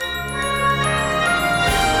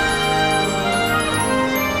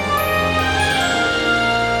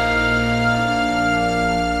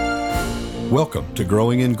Welcome to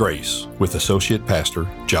Growing in Grace with Associate Pastor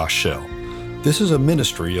Josh Shell. This is a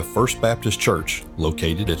ministry of First Baptist Church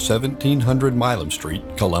located at 1700 Milam Street,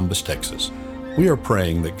 Columbus, Texas. We are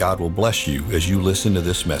praying that God will bless you as you listen to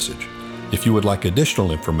this message. If you would like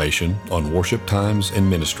additional information on worship times and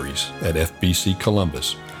ministries at FBC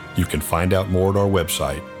Columbus, you can find out more at our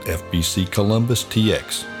website,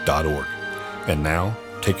 fbccolumbustx.org. And now,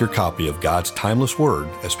 take your copy of God's Timeless Word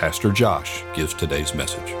as Pastor Josh gives today's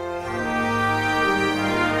message.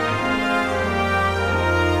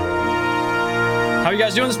 How are you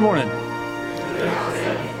guys doing this morning?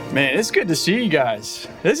 Man, it's good to see you guys.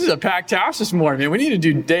 This is a packed house this morning, man. We need to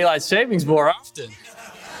do daylight savings more often.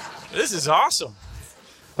 This is awesome.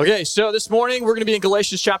 Okay, so this morning we're going to be in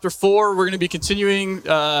Galatians chapter 4. We're going to be continuing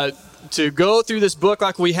to go through this book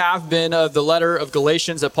like we have been of the letter of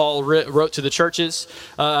Galatians that Paul wrote to the churches,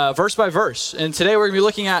 verse by verse. And today we're going to be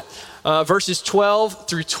looking at verses 12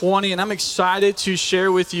 through 20, and I'm excited to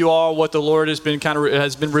share with you all what the Lord has been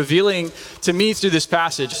revealing to me through this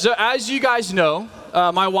passage. So as you guys know,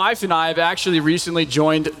 my wife and I have actually recently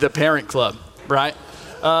joined the Parent Club, right?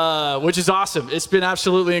 Which is awesome. It's been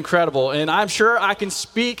absolutely incredible. And I'm sure I can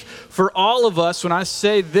speak for all of us when I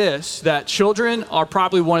say this, that children are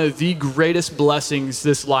probably one of the greatest blessings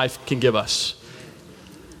this life can give us.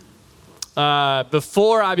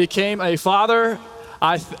 Before I became a father,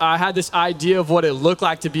 I had this idea of what it looked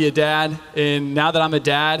like to be a dad. And now that I'm a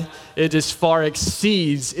dad, it just far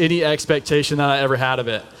exceeds any expectation that I ever had of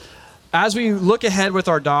it. As we look ahead with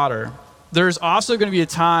our daughter, there's also going to be a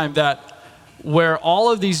time where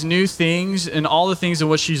all of these new things and all the things in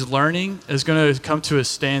what she's learning is going to come to a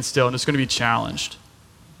standstill, and it's going to be challenged.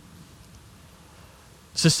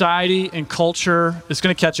 Society and culture is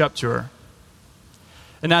going to catch up to her.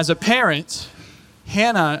 And as parents,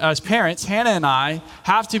 Hannah and I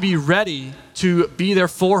have to be ready to be there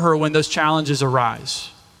for her when those challenges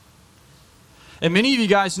arise. And many of you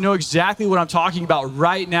guys know exactly what I'm talking about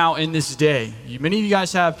right now in this day. Many of you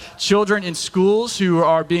guys have children in schools who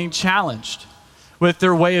are being challenged with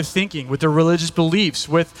their way of thinking, with their religious beliefs,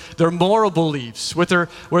 with their moral beliefs, with their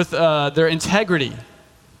integrity.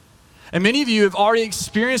 And many of you have already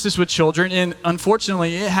experienced this with children, and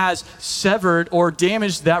unfortunately, it has severed or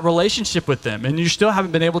damaged that relationship with them, and you still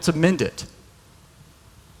haven't been able to mend it.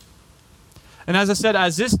 And as I said,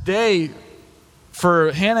 as this day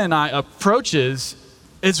for Hannah and I approaches,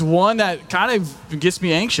 it's one that kind of gets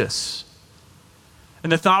me anxious.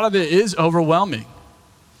 And the thought of it is overwhelming.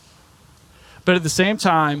 But at the same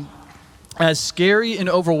time, as scary and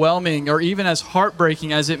overwhelming, or even as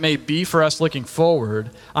heartbreaking as it may be for us looking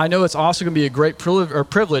forward, I know it's also going to be a great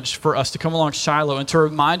privilege for us to come along Shiloh and to a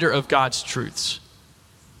reminder of God's truths.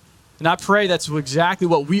 And I pray that's exactly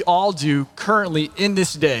what we all do currently in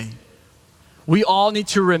this day. We all need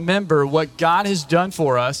to remember what God has done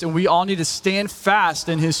for us, and we all need to stand fast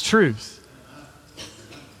in His truth.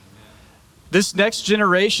 This next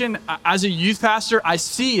generation, as a youth pastor, I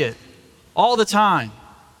see it all the time.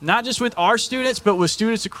 Not just with our students, but with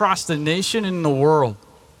students across the nation and the world.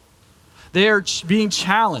 They are being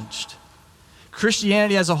challenged.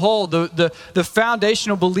 Christianity as a whole, the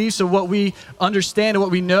foundational beliefs of what we understand and what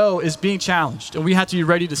we know is being challenged, and we have to be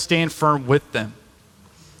ready to stand firm with them.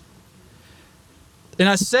 And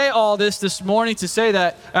I say all this morning to say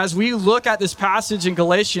that as we look at this passage in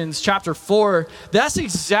Galatians chapter 4, that's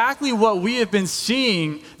exactly what we have been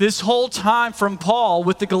seeing this whole time from Paul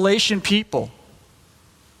with the Galatian people.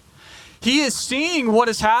 He is seeing what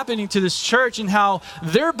is happening to this church and how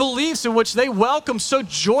their beliefs in which they welcome so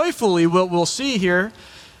joyfully, what we'll see here,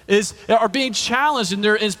 are being challenged, and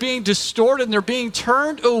is being distorted, and they're being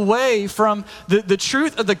turned away from the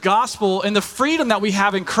truth of the gospel and the freedom that we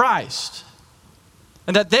have in Christ.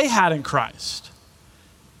 And that they had in Christ.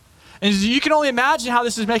 And you can only imagine how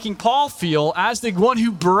this is making Paul feel as the one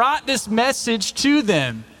who brought this message to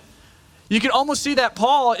them. You can almost see that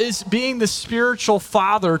Paul is being the spiritual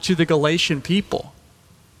father to the Galatian people.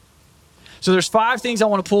 So there's 5 things I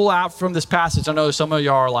want to pull out from this passage. I know some of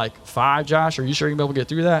y'all are like, 5, Josh? Are you sure you're going to be able to get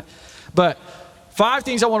through that? But 5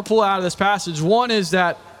 things I want to pull out of this passage. One is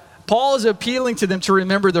that Paul is appealing to them to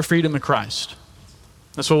remember their freedom in Christ.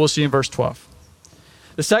 That's what we'll see in verse 12.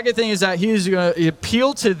 The second thing is that he's going to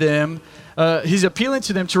appeal to them. He's appealing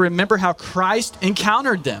to them to remember how Christ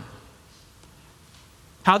encountered them,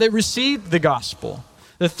 how they received the gospel.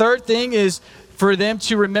 The third thing is for them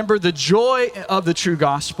to remember the joy of the true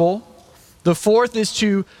gospel. The fourth is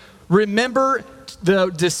to remember the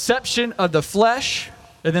deception of the flesh.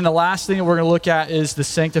 And then the last thing that we're going to look at is the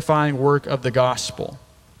sanctifying work of the gospel.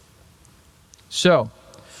 So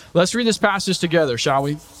let's read this passage together, shall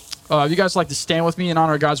we? If you guys would like to stand with me in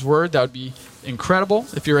honor of God's word, that would be incredible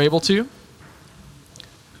if you're able to.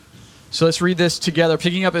 So let's read this together,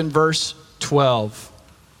 picking up in verse 12.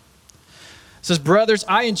 It says, "Brothers,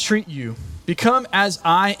 I entreat you, become as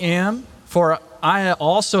I am, for I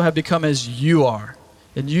also have become as you are,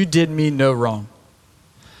 and you did me no wrong.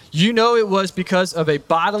 You know it was because of a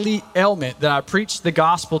bodily ailment that I preached the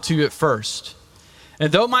gospel to you at first.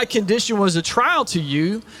 And though my condition was a trial to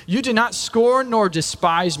you, you did not scorn nor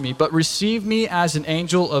despise me, but received me as an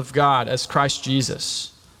angel of God, as Christ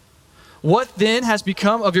Jesus. What then has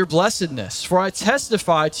become of your blessedness? For I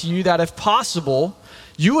testify to you that if possible,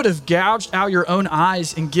 you would have gouged out your own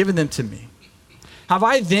eyes and given them to me. Have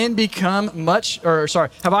I then become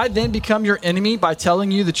your enemy by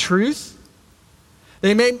telling you the truth?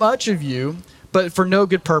 They made much of you, but for no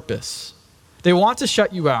good purpose. They want to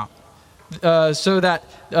shut you out, so that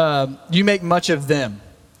you make much of them.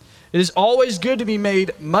 It is always good to be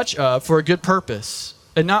made much of for a good purpose,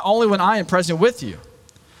 and not only when I am present with you.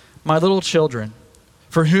 My little children,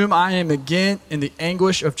 for whom I am again in the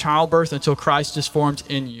anguish of childbirth until Christ is formed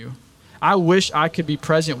in you. I wish I could be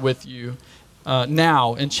present with you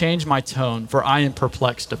now and change my tone, for I am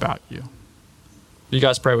perplexed about you." You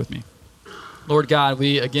guys pray with me. Lord God,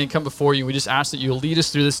 we again come before you. We just ask that you'll lead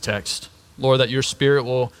us through this text. Lord, that your Spirit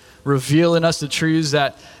will reveal in us the truths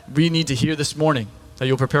that we need to hear this morning, that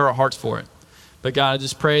you'll prepare our hearts for it. But God, I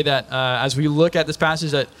just pray that as we look at this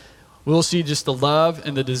passage, that we'll see just the love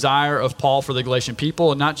and the desire of Paul for the Galatian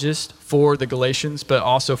people, and not just for the Galatians, but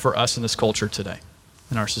also for us in this culture today,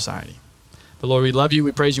 in our society. But Lord, we love you,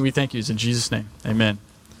 we praise you, we thank you. It's in Jesus' name, amen.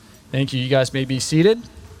 Thank you. You guys may be seated.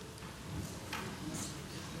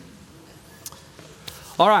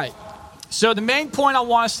 All right, so the main point I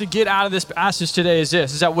want us to get out of this passage today is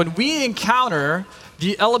this, is that when we encounter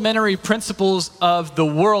the elementary principles of the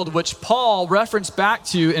world, which Paul referenced back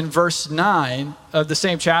to in verse 9 of the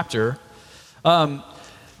same chapter,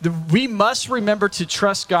 we must remember to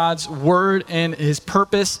trust God's word and his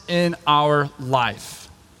purpose in our life,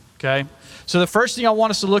 okay? So the first thing I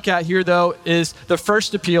want us to look at here, though, is the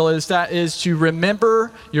first appeal is to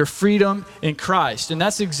remember your freedom in Christ. And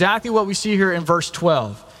that's exactly what we see here in verse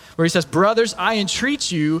 12, where he says, "Brothers, I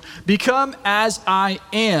entreat you, become as I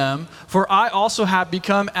am, for I also have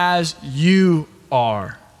become as you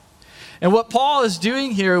are." And what Paul is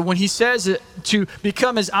doing here when he says it, to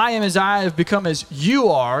become as I am, as I have become as you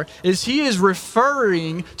are, is he is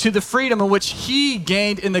referring to the freedom in which he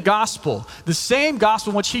gained in the gospel, the same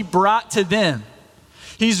gospel which he brought to them.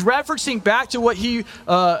 He's referencing back to what he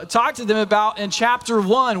talked to them about in chapter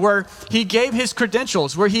 1, where he gave his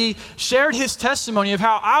credentials, where he shared his testimony of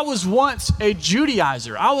how I was once a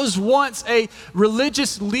Judaizer. I was once a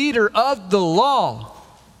religious leader of the law.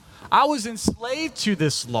 I was enslaved to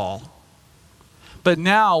this law. But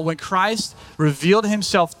now, when Christ revealed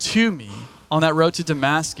himself to me on that road to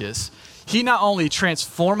Damascus, he not only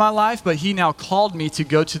transformed my life, but he now called me to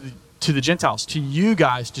go to the Gentiles, to you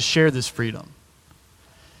guys, to share this freedom.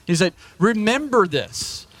 He said, remember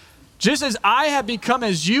this. Just as I have become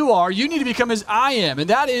as you are, you need to become as I am. And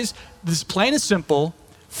that is, this plain and simple,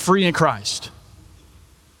 free in Christ.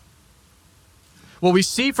 What we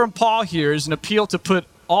see from Paul here is an appeal to put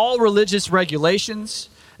all religious regulations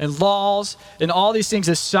and laws and all these things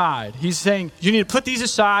aside. He's saying you need to put these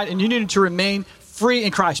aside and you need to remain free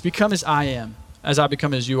in Christ. Become as I am, as I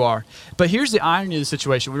become as you are. But here's the irony of the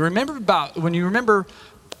situation. When you remember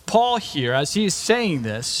Paul here, as he is saying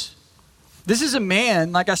this is a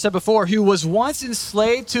man, like I said before, who was once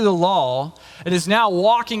enslaved to the law and is now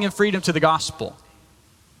walking in freedom to the gospel.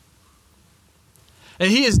 And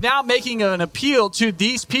he is now making an appeal to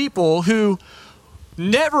these people who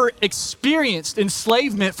never experienced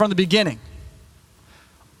enslavement from the beginning.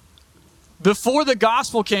 Before the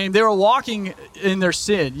gospel came, they were walking in their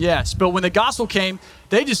sin, yes. But when the gospel came,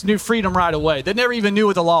 they just knew freedom right away. They never even knew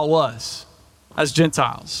what the law was as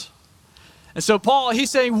Gentiles. And so Paul, he's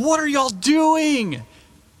saying, what are y'all doing?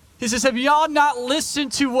 He says, have y'all not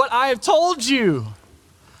listened to what I have told you?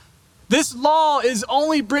 This law is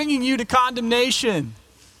only bringing you to condemnation.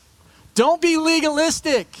 Don't be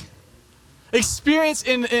legalistic. Experience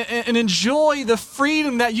and enjoy the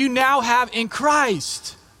freedom that you now have in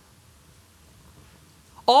Christ.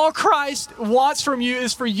 All Christ wants from you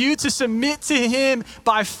is for you to submit to him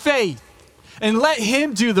by faith and let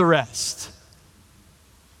him do the rest.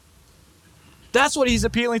 That's what he's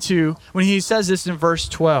appealing to when he says this in verse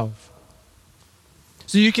 12.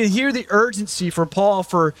 So you can hear the urgency for Paul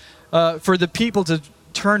for the people to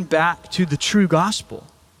turn back to the true gospel.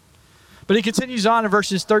 But he continues on in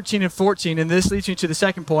verses 13 and 14, and this leads me to the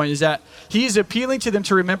second point, is that he is appealing to them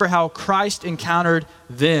to remember how Christ encountered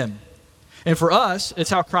them. And for us, it's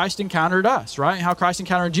how Christ encountered us, right? How Christ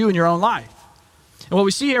encountered you in your own life. And what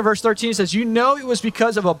we see here in verse 13 says, you know it was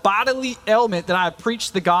because of a bodily ailment that I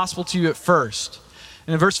preached the gospel to you at first.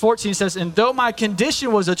 And in verse 14 it says, and though my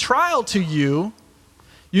condition was a trial to you,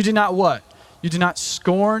 you did not what? You did not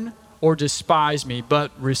scorn or despise me,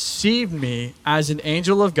 but received me as an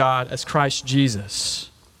angel of God, as Christ Jesus.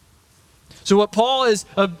 So what Paul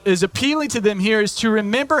is appealing to them here is to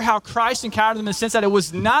remember how Christ encountered them in the sense that it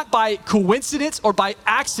was not by coincidence or by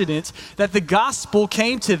accident that the gospel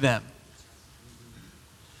came to them.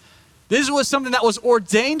 This was something that was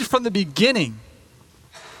ordained from the beginning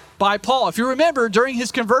by Paul. If you remember, during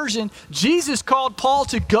his conversion, Jesus called Paul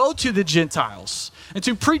to go to the Gentiles and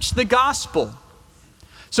to preach the gospel.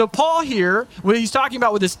 So Paul here, what he's talking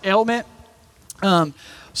about with this ailment,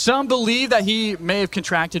 some believe that he may have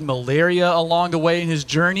contracted malaria along the way in his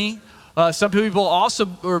journey. Some people also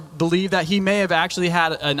believe that he may have actually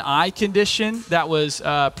had an eye condition that was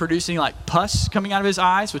producing like pus coming out of his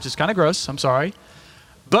eyes, which is kind of gross, I'm sorry.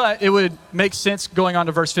 But it would make sense going on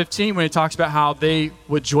to verse 15 when he talks about how they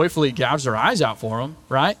would joyfully gouge their eyes out for him,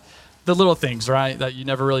 right? The little things, right, that you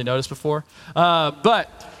never really noticed before.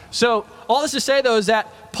 So all this to say, though, is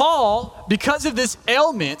that Paul, because of this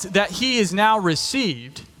ailment that he has now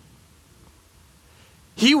received,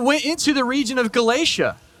 he went into the region of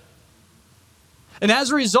Galatia. And as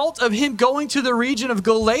a result of him going to the region of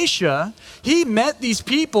Galatia, he met these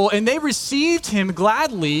people and they received him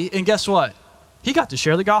gladly. And guess what? He got to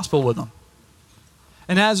share the gospel with them.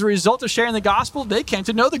 And as a result of sharing the gospel, they came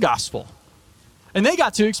to know the gospel. And they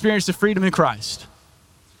got to experience the freedom in Christ.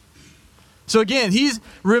 So again, he's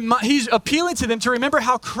appealing to them to remember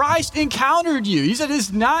how Christ encountered you. He said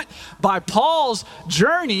it's not by Paul's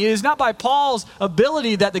journey, it is not by Paul's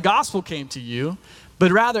ability that the gospel came to you,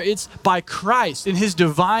 but rather it's by Christ in his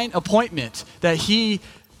divine appointment that he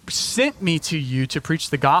sent me to you to preach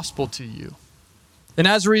the gospel to you. And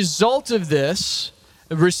as a result of this,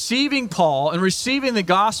 receiving Paul and receiving the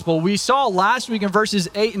gospel, we saw last week in verses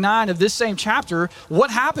 8 and 9 of this same chapter what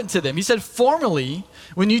happened to them. He said, formerly,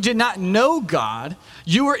 when you did not know God,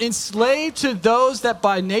 you were enslaved to those that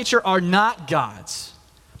by nature are not God's.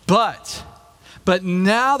 But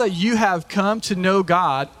now that you have come to know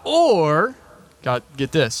God, or, God,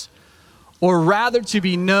 get this, or rather to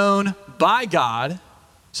be known by God.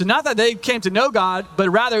 So not that they came to know God, but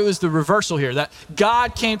rather it was the reversal here, that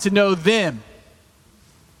God came to know them.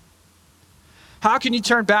 How can you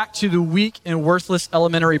turn back to the weak and worthless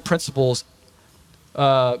elementary principles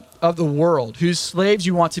of the world, whose slaves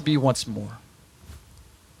you want to be once more?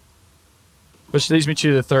 Which leads me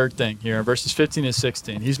to the third thing here in verses 15 and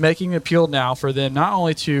 16. He's making an appeal now for them not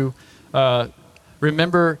only to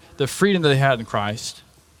remember the freedom that they had in Christ,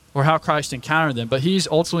 or how Christ encountered them, but he's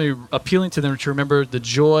ultimately appealing to them to remember the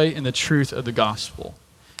joy and the truth of the gospel.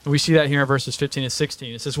 And we see that here in verses 15 and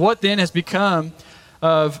 16. It says, what then has become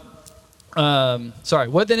of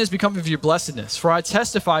your blessedness? For I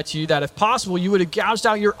testify to you that if possible, you would have gouged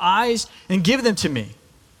out your eyes and given them to me.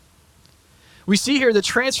 We see here the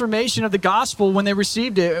transformation of the gospel when they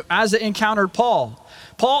received it as they encountered Paul.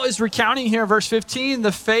 Paul is recounting here in verse 15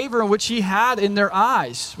 the favor in which he had in their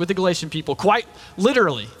eyes with the Galatian people, quite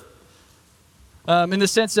literally. In the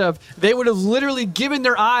sense of they would have literally given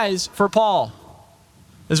their eyes for Paul,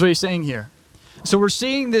 is what he's saying here. So we're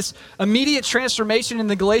seeing this immediate transformation in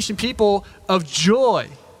the Galatian people of joy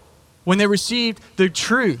when they received the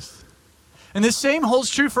truth. And the same holds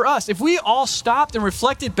true for us. If we all stopped and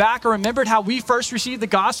reflected back or remembered how we first received the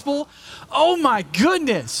gospel, oh my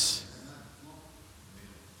goodness.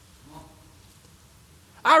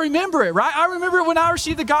 I remember it, right? I remember when I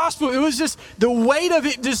received the gospel, it was just the weight of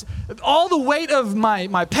it, just all the weight of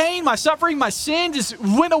my pain, my suffering, my sin just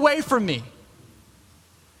went away from me.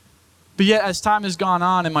 But yet as time has gone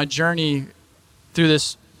on and my journey through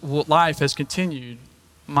this life has continued,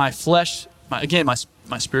 my flesh,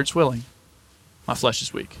 my spirit's willing, my flesh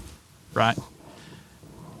is weak, right?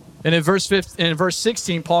 And in verse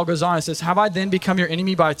 16, Paul goes on and says, have I then become your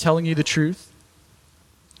enemy by telling you the truth?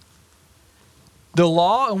 The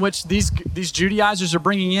law in which these Judaizers are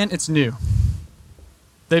bringing in, it's new.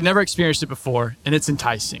 They've never experienced it before, and it's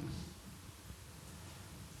enticing.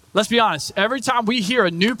 Let's be honest. Every time we hear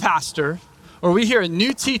a new pastor or we hear a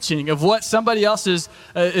new teaching of what somebody else is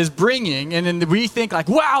bringing, and then we think like,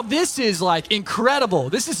 wow, this is like incredible.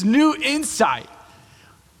 This is new insight.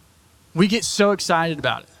 We get so excited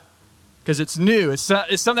about it because it's new. It's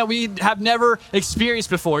something that we have never experienced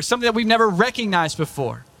before. It's something that we've never recognized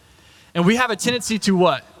before. And we have a tendency to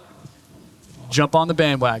what? Jump on the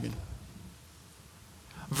bandwagon.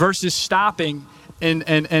 Versus stopping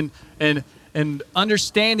and and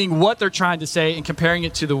understanding what they're trying to say and comparing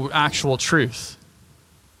it to the actual truth.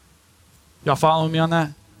 Y'all following me on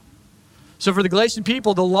that? So for the Galatian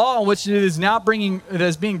people, the law in which it is now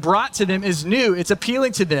being brought to them is new. It's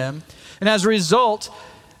appealing to them. And as a result,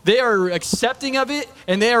 they are accepting of it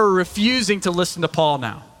and they are refusing to listen to Paul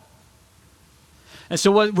now. And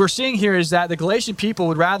so what we're seeing here is that the Galatian people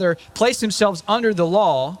would rather place themselves under the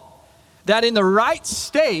law that in the right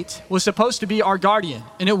state was supposed to be our guardian.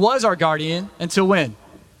 And it was our guardian until when?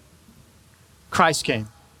 Christ came.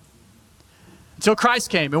 Until Christ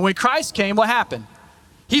came. And when Christ came, what happened?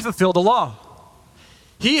 He fulfilled the law.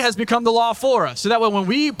 He has become the law for us. So that way when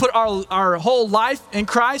we put our whole life in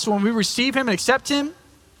Christ, when we receive him and accept him,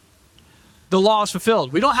 the law is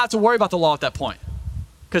fulfilled. We don't have to worry about the law at that point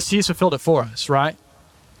because he's fulfilled it for us, right?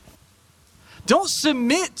 Don't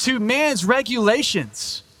submit to man's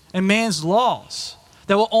regulations and man's laws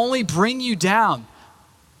that will only bring you down,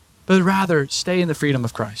 but rather stay in the freedom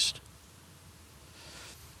of Christ.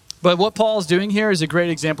 But what Paul is doing here is a great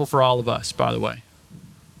example for all of us, by the way,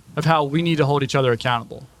 of how we need to hold each other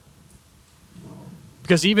accountable.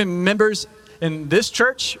 Because even members in this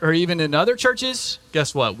church or even in other churches,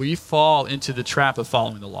 guess what? We fall into the trap of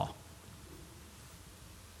following the law.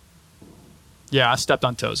 Yeah, I stepped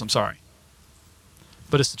on toes. I'm sorry.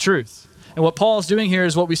 But it's the truth. And what Paul is doing here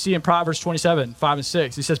is what we see in Proverbs 27, 5 and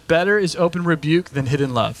 6. He says, better is open rebuke than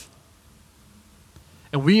hidden love.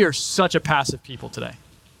 And we are such a passive people today.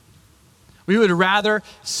 We would rather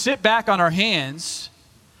sit back on our hands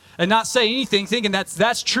and not say anything, thinking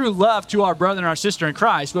that's true love to our brother and our sister in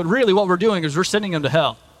Christ. But really what we're doing is we're sending them to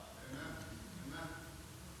hell. Amen.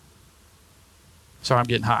 Sorry, I'm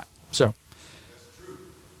getting hot. So,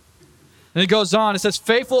 and it goes on. It says,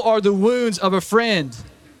 faithful are the wounds of a friend.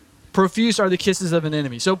 Profuse are the kisses of an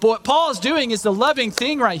enemy. So what Paul is doing is the loving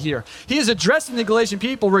thing right here. He is addressing the Galatian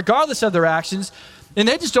people regardless of their actions, and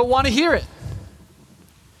they just don't want to hear it.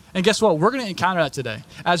 And guess what? We're going to encounter that today.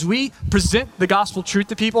 As we present the gospel truth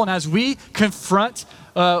to people and as we confront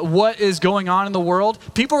what is going on in the world,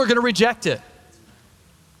 people are going to reject it.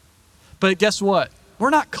 But guess what? We're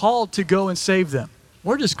not called to go and save them.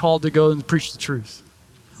 We're just called to go and preach the truth.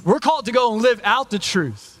 We're called to go and live out the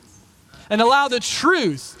truth and allow the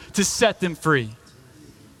truth to set them free.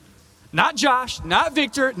 Not Josh, not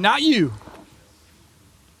Victor, not you.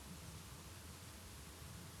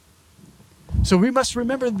 So we must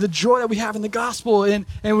remember the joy that we have in the gospel, and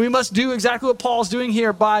we must do exactly what Paul's doing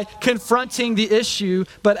here by confronting the issue,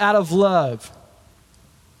 but out of love.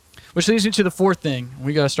 Which leads me to the fourth thing.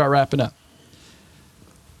 We got to start wrapping up.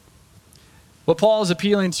 What Paul is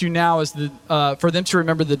appealing to now is for them to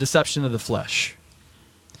remember the deception of the flesh.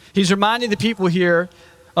 He's reminding the people here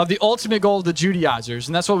of the ultimate goal of the Judaizers.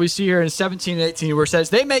 And that's what we see here in 17 and 18, where it says,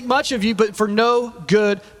 they make much of you, but for no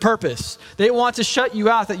good purpose. They want to shut you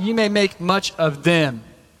out that you may make much of them.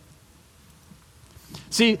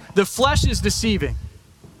 See, the flesh is deceiving.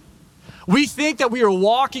 We think that we are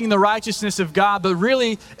walking in the righteousness of God, but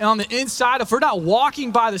really on the inside, if we're not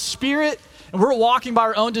walking by the Spirit and we're walking by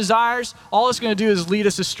our own desires, all it's going to do is lead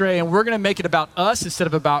us astray, and we're going to make it about us instead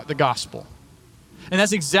of about the gospel. And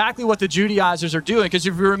that's exactly what the Judaizers are doing. Because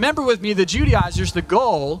if you remember with me, the Judaizers, the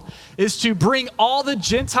goal is to bring all the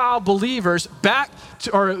Gentile believers back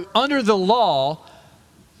to, or under the law,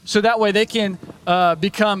 so that way they can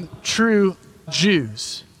become true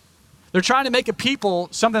Jews. They're trying to make a people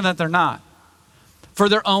something that they're not, for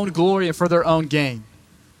their own glory and for their own gain.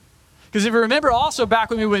 Because if you remember also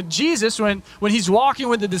back when Jesus, when he's walking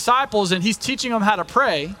with the disciples and he's teaching them how to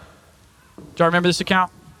pray, do you remember this account?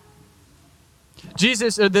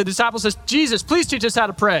 Jesus, the disciple says, Jesus, please teach us how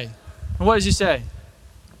to pray. And what does he say?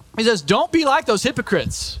 He says, don't be like those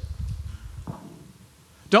hypocrites.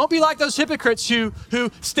 Don't be like those hypocrites who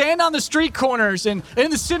stand on the street corners and in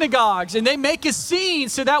the synagogues and they make a scene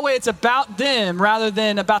so that way it's about them rather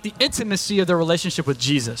than about the intimacy of their relationship with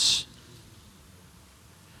Jesus.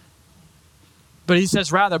 But he says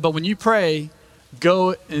but when you pray,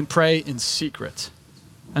 go and pray in secret.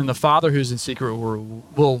 And the Father who's in secret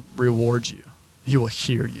will reward you. He will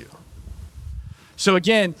hear you. So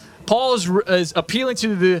again, Paul is appealing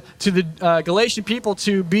to the Galatian people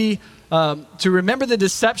to remember the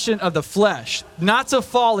deception of the flesh, not to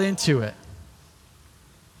fall into it.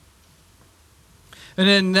 And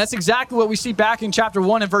then that's exactly what we see back in chapter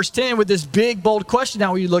 1 and verse 10 with this big, bold question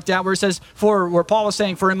that we looked at where it says, where Paul was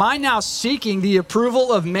saying, for am I now seeking the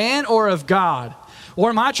approval of man or of God? Or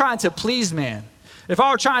am I trying to please man? If I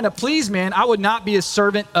were trying to please man, I would not be a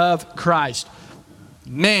servant of Christ.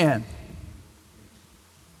 Man.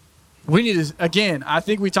 We need to, again, I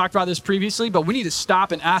think we talked about this previously, but we need to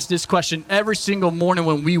stop and ask this question every single morning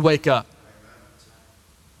when we wake up.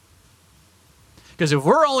 Because if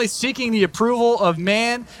we're only seeking the approval of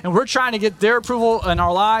man and we're trying to get their approval in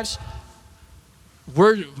our lives,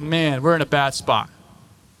 we're in a bad spot.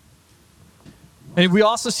 And we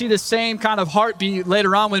also see the same kind of heartbeat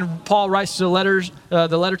later on when Paul writes the letter to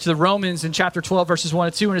the Romans in chapter 12, verses 1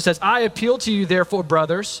 and 2, and it says, I appeal to you, therefore,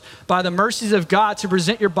 brothers, by the mercies of God, to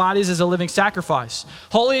present your bodies as a living sacrifice,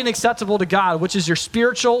 holy and acceptable to God, which is your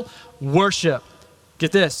spiritual worship.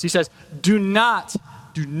 Get this. He says, do not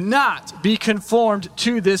be conformed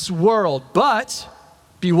to this world, but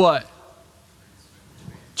be what?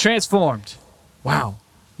 Transformed. Wow.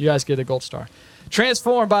 You guys get a gold star.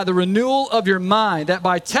 Transformed by the renewal of your mind, that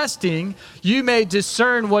by testing you may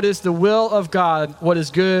discern what is the will of God, what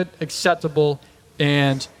is good, acceptable,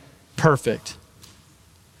 and perfect.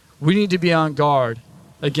 We need to be on guard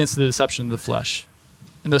against the deception of the flesh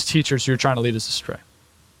and those teachers who are trying to lead us astray.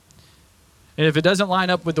 And if it doesn't line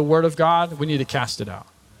up with the word of God, we need to cast it out.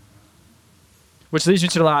 Which leads me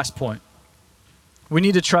to the last point. We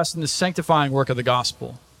need to trust in the sanctifying work of the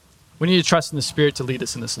gospel. We need to trust in the Spirit to lead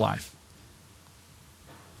us in this life.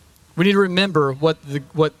 We need to remember what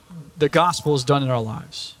the gospel has done in our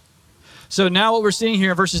lives. So now what we're seeing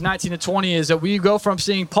here in verses 19 to 20 is that we go from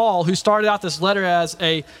seeing Paul, who started out this letter as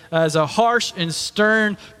a harsh and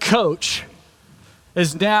stern coach,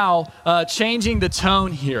 is now changing the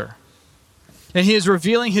tone here. And he is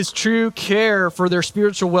revealing his true care for their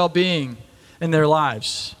spiritual well-being in their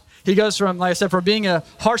lives. He goes from, like I said, from being a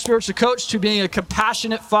harsh spiritual coach to being a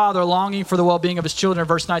compassionate father longing for the well-being of his children.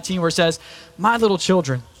 Verse 19 where it says, my little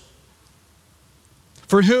children,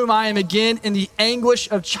 for whom I am again in the anguish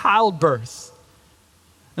of childbirth,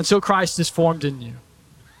 until Christ is formed in you.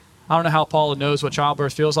 I don't know how Paul knows what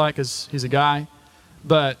childbirth feels like because he's a guy,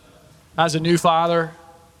 but as a new father,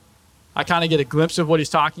 I kind of get a glimpse of what he's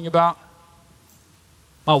talking about.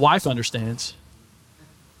 My wife understands.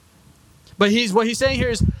 But what he's saying here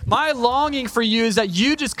is, my longing for you is that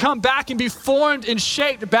you just come back and be formed and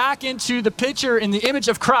shaped back into the picture in the image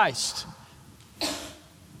of Christ.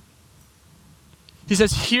 He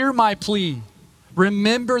says, hear my plea.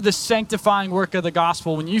 Remember the sanctifying work of the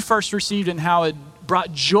gospel when you first received it and how it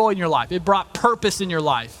brought joy in your life. It brought purpose in your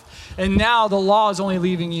life. And now the law is only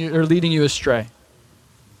leading you astray.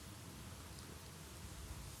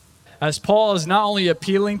 As Paul is not only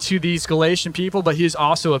appealing to these Galatian people, but he is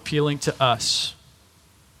also appealing to us.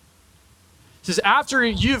 He says, after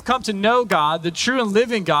you've come to know God, the true and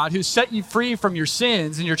living God who set you free from your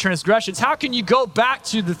sins and your transgressions, how can you go back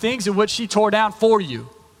to the things in which he tore down for you?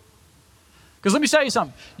 Because let me tell you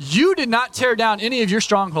something. You did not tear down any of your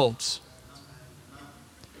strongholds.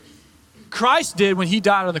 Christ did when he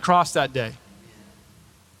died on the cross that day.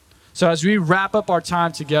 So as we wrap up our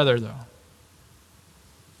time together, though,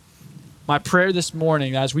 my prayer this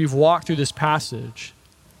morning, as we've walked through this passage,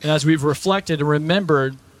 and as we've reflected and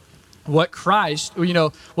remembered what Christ,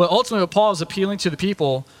 what ultimately what Paul is appealing to the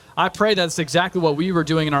people, I pray that's exactly what we were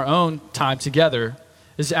doing in our own time together,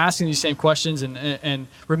 is asking these same questions and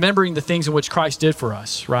remembering the things in which Christ did for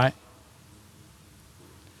us, right?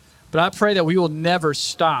 But I pray that we will never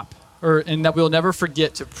stop, and that we will never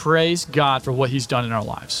forget to praise God for what he's done in our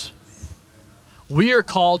lives. We are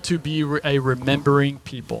called to be a remembering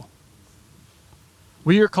people.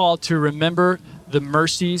 We are called to remember the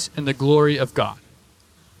mercies and the glory of God.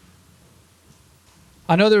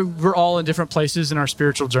 I know that we're all in different places in our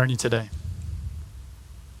spiritual journey today.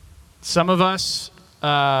 Some of us,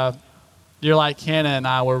 you're like Hannah and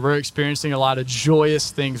I, where we're experiencing a lot of joyous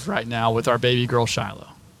things right now with our baby girl, Shiloh.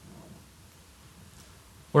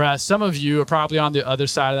 Whereas some of you are probably on the other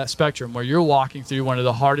side of that spectrum, where you're walking through one of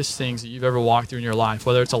the hardest things that you've ever walked through in your life,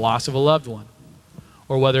 whether it's a loss of a loved one,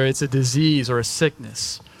 or whether it's a disease or a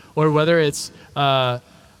sickness, or whether it's a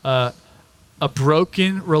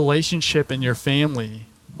broken relationship in your family,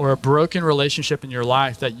 or a broken relationship in your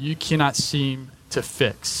life that you cannot seem to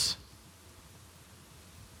fix.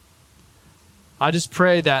 I just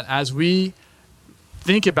pray that as we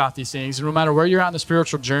think about these things, and no matter where you're at in the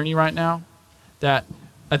spiritual journey right now, that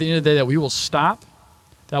at the end of the day that we will stop,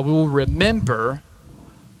 that we will remember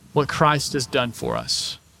what Christ has done for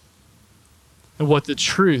us and what the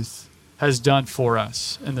truth has done for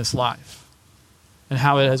us in this life and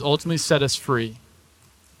how it has ultimately set us free.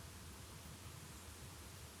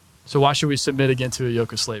 So why should we submit again to a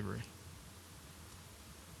yoke of slavery?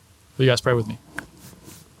 Will you guys pray with me?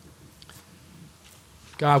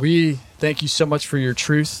 God, we thank you so much for your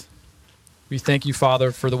truth. We thank you,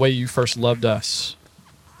 Father, for the way you first loved us.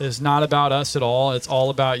 is not about us at all. It's all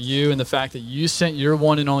about you and the fact that you sent your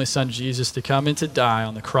one and only Son, Jesus, to come and to die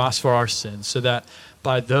on the cross for our sins, so that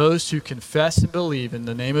by those who confess and believe in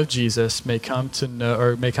the name of Jesus may come to know,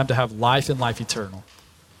 or may come to have life and life eternal.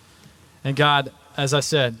 And God, as I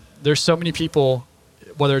said, there's so many people,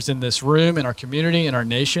 whether it's in this room, in our community, in our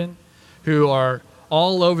nation, who are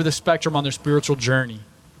all over the spectrum on their spiritual journey.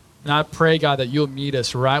 And I pray, God, that you'll meet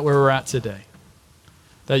us right where we're at today.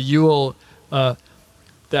 That you will,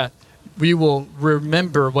 that we will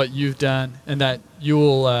remember what you've done, and that you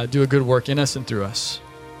will do a good work in us and through us.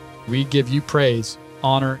 We give you praise,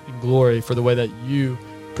 honor, and glory for the way that you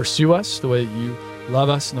pursue us, the way that you love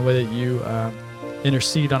us, and the way that you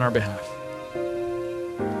intercede on our behalf.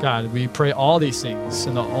 God, we pray all these things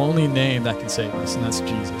in the only name that can save us, and that's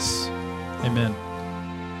Jesus. Amen.